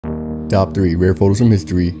Top 3 rare photos from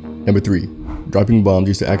history. Number 3. Dropping bombs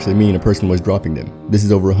used to actually mean a person was dropping them. This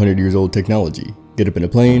is over 100 years old technology. Get up in a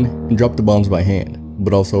plane and drop the bombs by hand.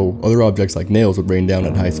 But also, other objects like nails would rain down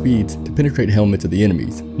at high speeds to penetrate helmets of the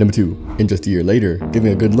enemies. Number 2. And just a year later,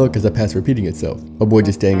 giving a good look as the past repeating itself. A boy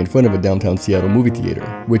just staying in front of a downtown Seattle movie theater,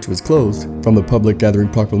 which was closed from the public gathering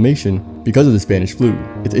proclamation because of the Spanish flu.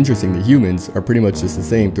 It's interesting that humans are pretty much just the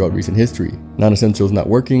same throughout recent history. Non-essentials not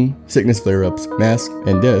working, sickness flare-ups, masks,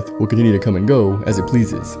 and death will continue to come and go as it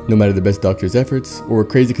pleases, no matter the best doctor's efforts or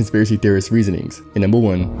crazy conspiracy theorist reasonings. And number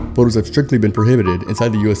 1, photos have strictly been prohibited inside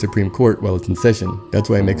the US Supreme Court while it's in session. That's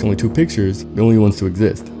why it makes only 2 pictures, the only ones to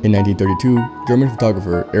exist. In 1932, German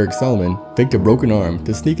photographer Erich Salomon faked a broken arm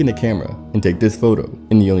to sneak in the camera and take this photo.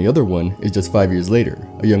 And the only other one is just 5 years later.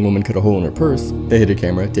 A young woman cut a hole in her purse, they hid a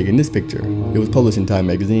camera taking this picture. It was published in Time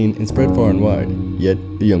magazine and spread far and wide. Yet,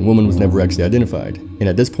 the young woman was never actually identified, and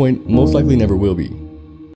at this point, most likely never will be.